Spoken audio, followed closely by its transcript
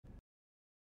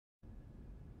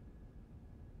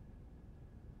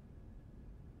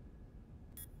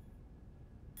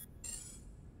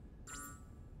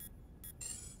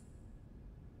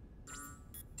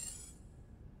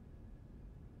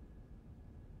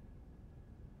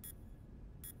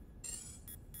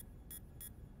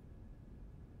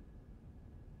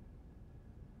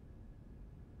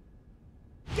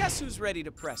Guess who's ready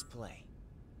to press play?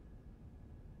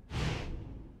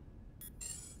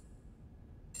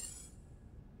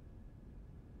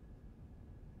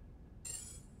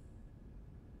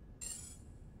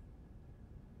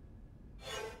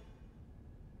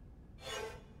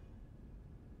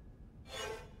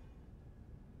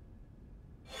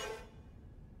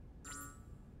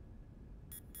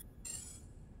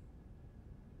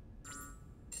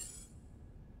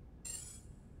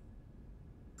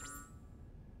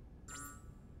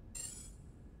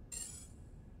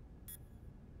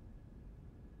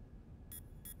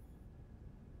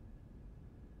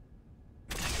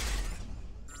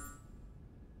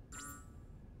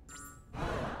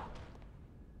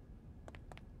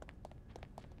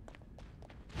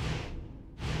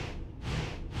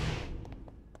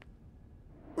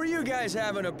 Were you guys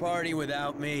having a party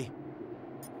without me?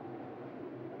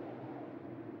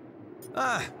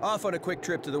 Off on a quick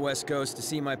trip to the West Coast to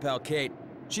see my pal Kate.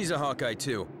 She's a Hawkeye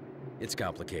too. It's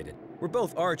complicated. We're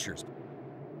both archers.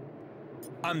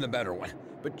 I'm the better one,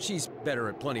 but she's better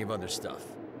at plenty of other stuff.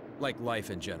 Like life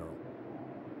in general.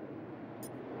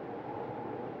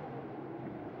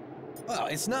 Well,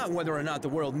 it's not whether or not the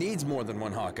world needs more than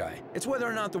one Hawkeye. It's whether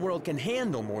or not the world can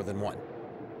handle more than one.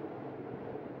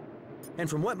 And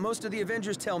from what most of the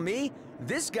Avengers tell me,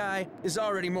 this guy is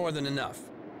already more than enough.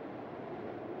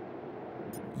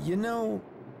 You know,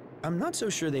 I'm not so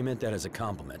sure they meant that as a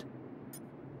compliment.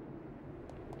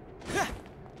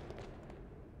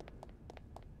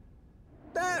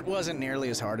 That wasn't nearly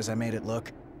as hard as I made it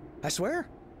look. I swear.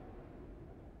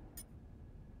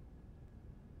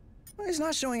 Well, he's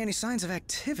not showing any signs of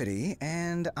activity,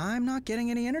 and I'm not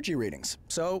getting any energy readings.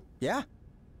 So, yeah.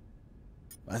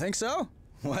 I think so.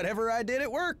 Whatever I did,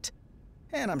 it worked.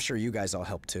 And I'm sure you guys all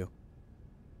helped too.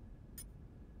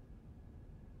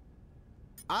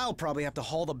 I'll probably have to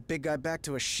haul the big guy back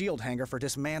to a shield hangar for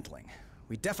dismantling.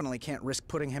 We definitely can't risk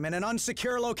putting him in an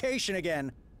unsecure location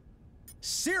again.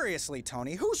 Seriously,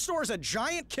 Tony, who stores a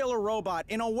giant killer robot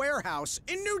in a warehouse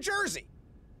in New Jersey?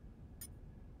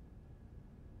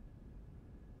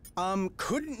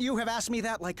 Couldn't you have asked me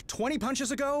that like 20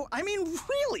 punches ago? I mean,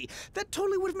 really? That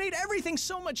totally would have made everything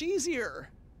so much easier.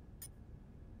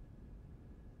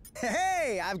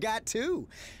 Hey, I've got two.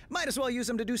 Might as well use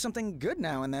them to do something good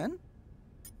now and then.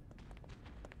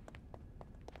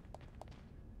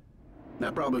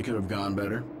 That probably could have gone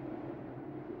better.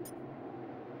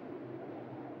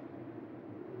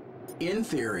 In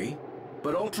theory,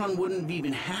 but Ultron wouldn't have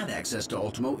even had access to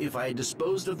Ultimo if I had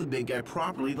disposed of the big guy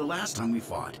properly the last time we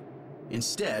fought.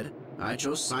 Instead, I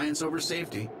chose science over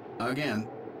safety, again.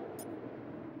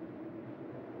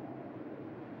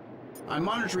 I'm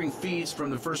monitoring feeds from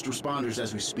the first responders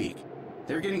as we speak.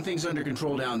 They're getting things under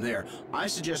control down there. I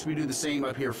suggest we do the same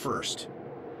up here first.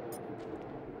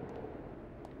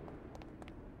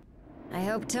 I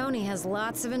hope Tony has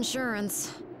lots of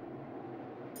insurance.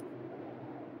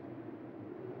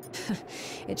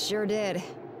 It sure did.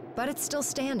 But it's still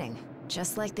standing,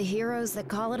 just like the heroes that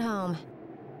call it home.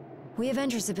 We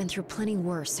Avengers have been through plenty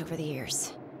worse over the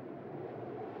years.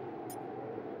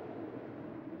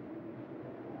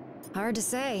 Hard to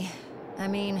say. I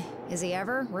mean, is he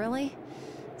ever, really?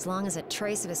 As long as a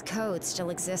trace of his code still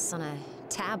exists on a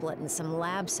tablet in some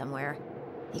lab somewhere,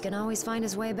 he can always find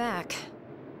his way back.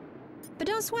 But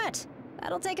don't sweat.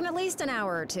 That'll take him at least an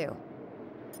hour or two.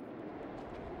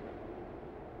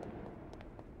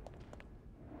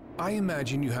 I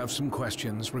imagine you have some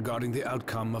questions regarding the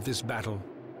outcome of this battle.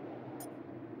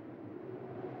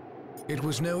 It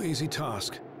was no easy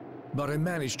task, but I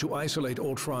managed to isolate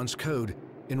Ultron's code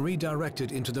and redirect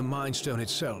it into the Mind Stone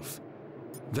itself.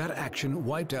 That action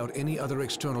wiped out any other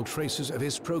external traces of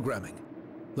his programming.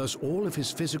 Thus, all of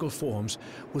his physical forms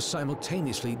were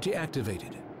simultaneously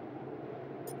deactivated.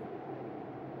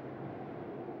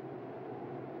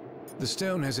 The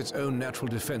stone has its own natural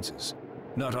defenses,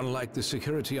 not unlike the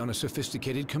security on a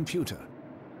sophisticated computer.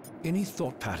 Any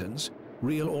thought patterns,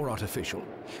 real or artificial,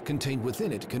 contained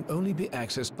within it can only be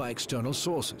accessed by external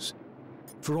sources.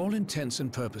 For all intents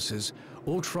and purposes,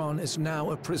 Ultron is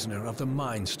now a prisoner of the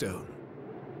Mind Stone.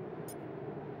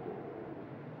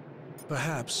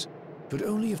 Perhaps, but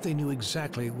only if they knew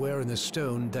exactly where in the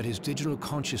stone that his digital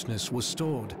consciousness was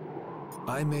stored.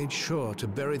 I made sure to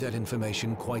bury that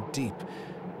information quite deep.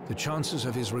 The chances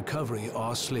of his recovery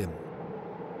are slim.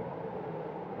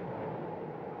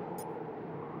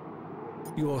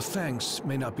 Your thanks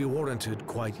may not be warranted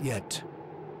quite yet.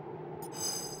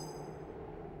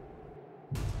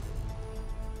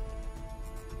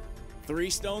 3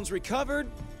 stones recovered,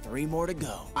 3 more to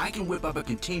go. I can whip up a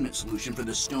containment solution for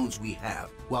the stones we have,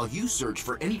 while you search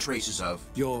for any traces of...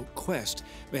 Your quest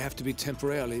may have to be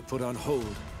temporarily put on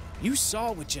hold. You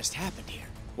saw what just happened here.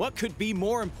 What could be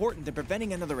more important than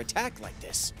preventing another attack like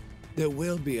this? There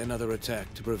will be another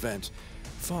attack to prevent,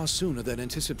 far sooner than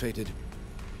anticipated.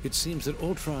 It seems that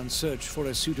Ultron's search for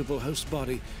a suitable host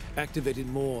body activated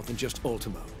more than just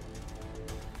Ultimo.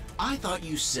 I thought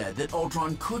you said that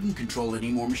Ultron couldn't control any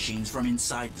more machines from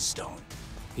inside the stone.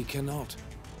 He cannot.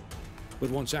 But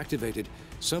once activated,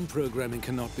 some programming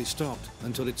cannot be stopped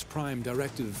until its prime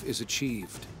directive is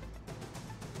achieved.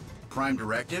 Prime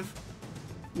directive?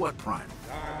 What prime?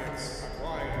 Targets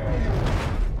acquired.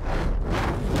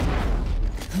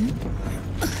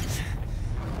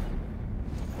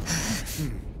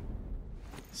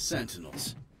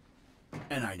 Sentinels.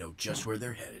 And I know just where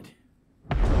they're headed.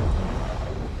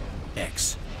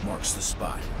 X marks the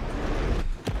spot.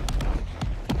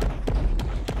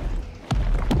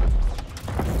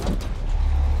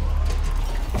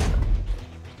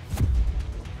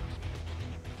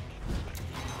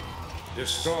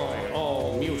 Destroy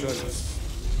all mutants.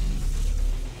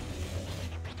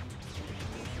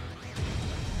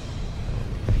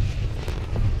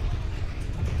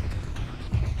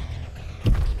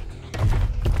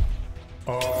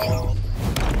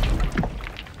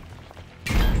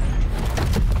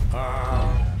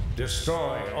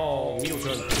 Destroy all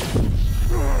mutants.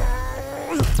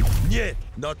 Нет,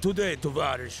 not today,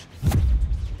 товарищ.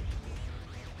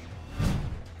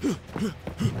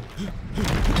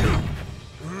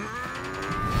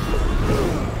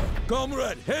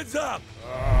 Comrade, heads up!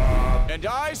 And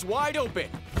eyes wide open.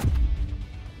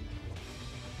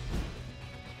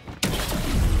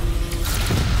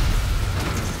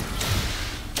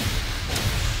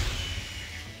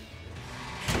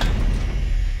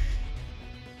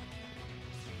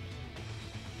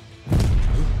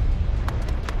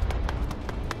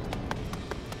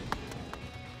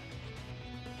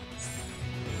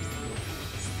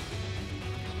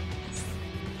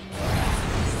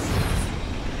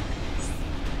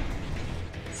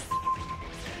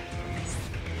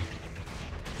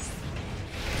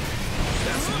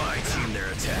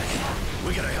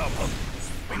 We gotta help them.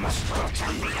 We must talk to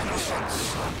the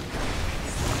innocents.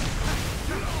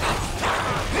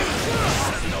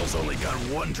 Sentinel's only got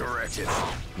one directive.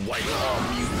 Wipe all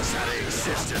mutants out of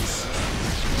existence.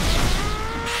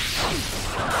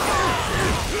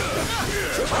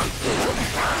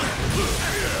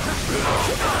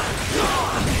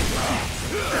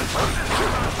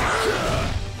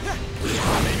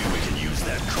 Maybe we can use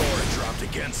that core dropped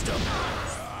against them.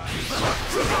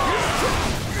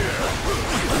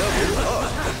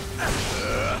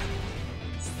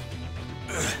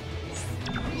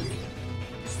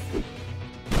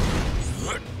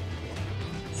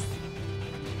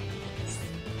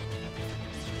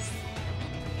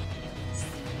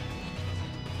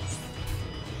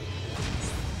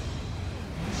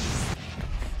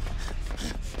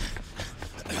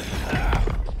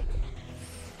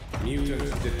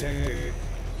 Mutant detected.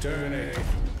 Terminate.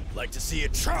 Like to see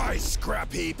it try,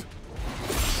 scrap heap.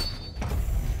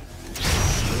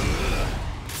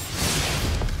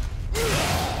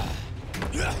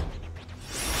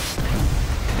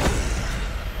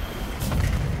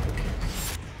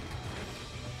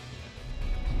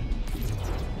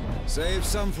 Save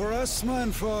some for us,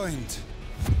 mein Freund.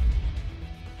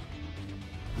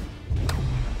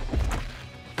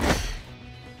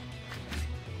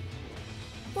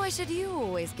 Why should you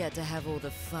always get to have all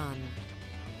the fun?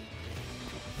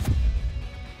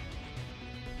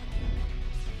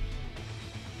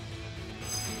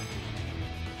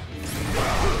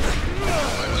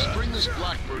 I must bring this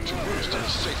blackbird to roost in a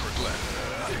sacred land.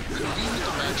 Convene at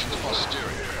the mansion's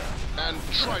posterior. And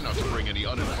try not to bring any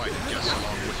uninvited guests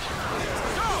along with you.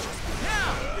 Go!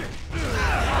 Now!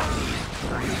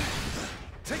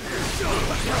 Take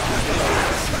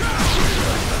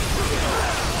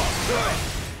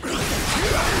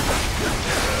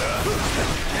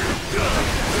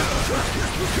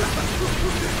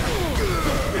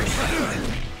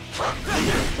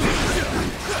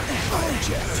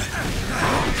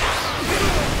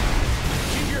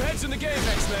Keep your heads in the game,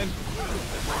 X-Men.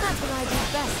 That's what I do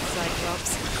best,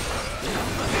 Cyclops.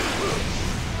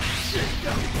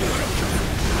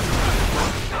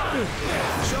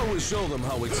 Shall we show them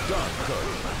how it's done,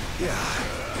 Cody?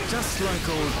 Yeah, just like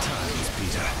old times,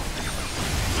 Peter.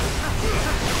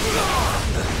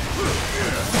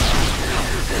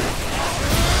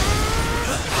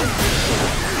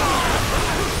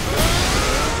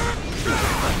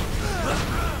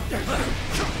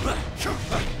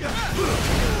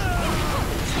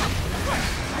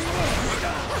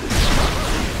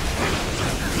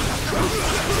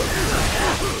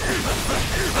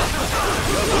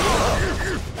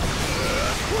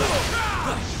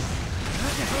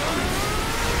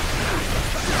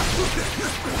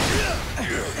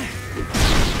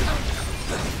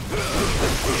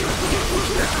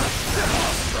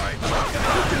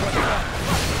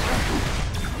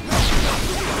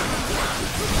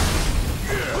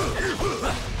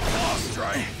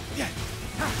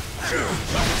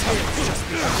 tale's just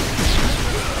begun.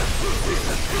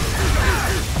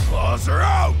 Claws are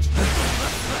out!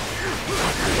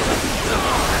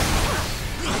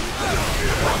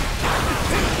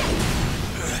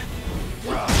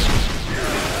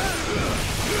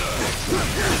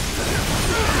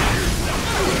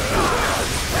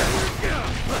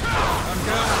 I'm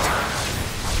down.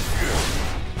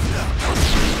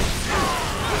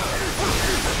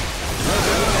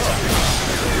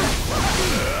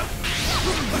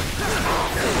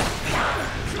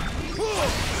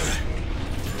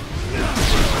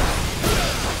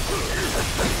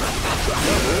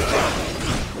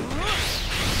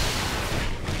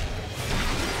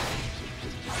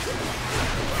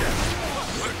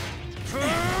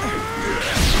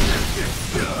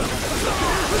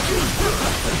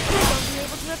 Won't be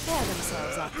able to repair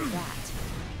themselves after that.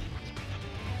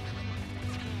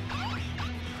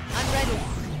 I'm ready.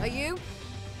 Are you?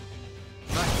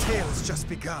 My tale's just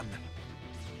begun.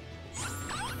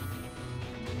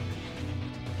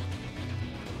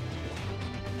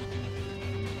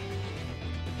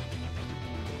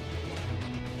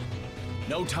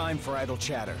 No time for idle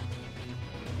chatter.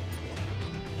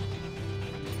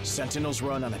 Sentinels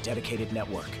run on a dedicated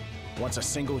network. Once a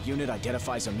single unit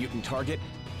identifies a mutant target,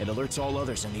 it alerts all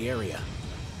others in the area.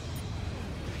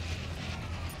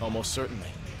 Almost certainly.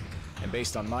 And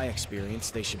based on my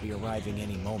experience, they should be arriving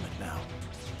any moment now.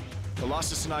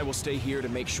 Colossus and I will stay here to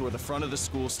make sure the front of the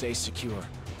school stays secure.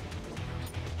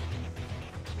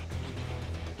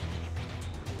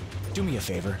 Do me a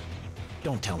favor.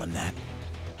 Don't tell him that.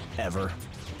 Ever.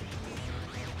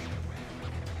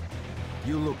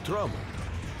 You look troubled.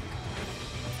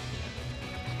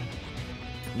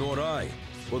 Nor I.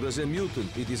 But as a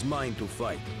mutant, it is mine to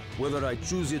fight, whether I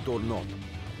choose it or not.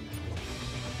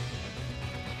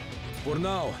 For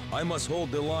now, I must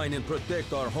hold the line and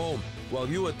protect our home, while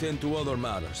you attend to other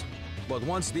matters. But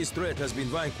once this threat has been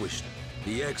vanquished,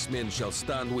 the X-Men shall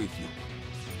stand with you.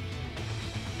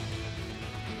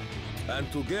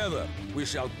 And together, we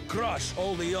shall crush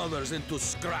all the others into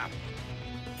scrap.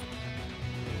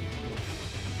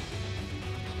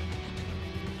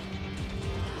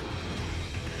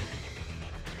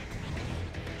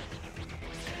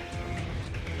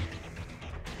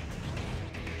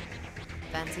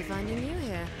 Fancy finding you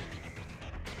here.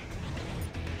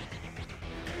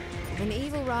 When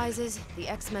evil rises, the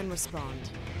X-Men respond.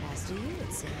 As do you,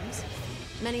 it seems.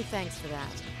 Many thanks for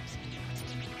that.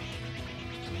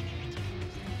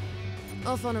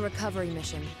 Off on a recovery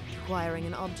mission, acquiring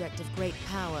an object of great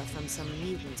power from some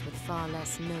mutants with far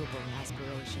less noble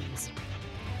aspirations.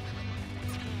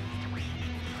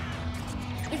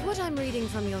 If what I'm reading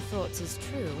from your thoughts is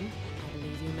true, I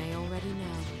believe you may already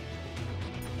know.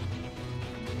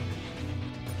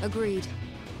 Agreed.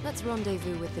 Let's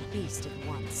rendezvous with the beast at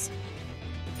once.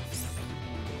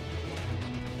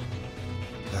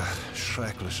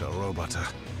 Schrecklicher Roboter.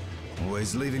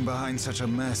 Always leaving behind such a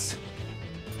mess.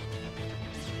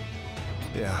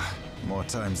 Yeah, more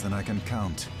times than I can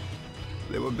count.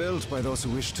 They were built by those who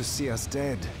wish to see us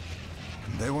dead.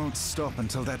 They won't stop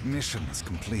until that mission is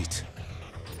complete.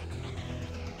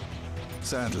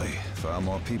 Sadly, far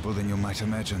more people than you might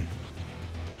imagine.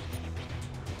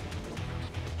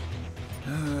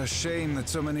 A shame that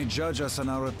so many judge us on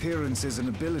our appearances and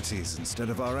abilities instead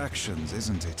of our actions,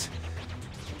 isn't it?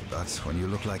 But when you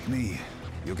look like me,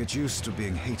 you get used to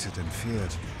being hated and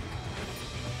feared.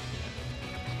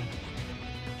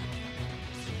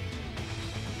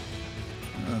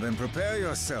 Then prepare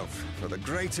yourself for the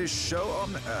greatest show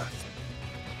on Earth.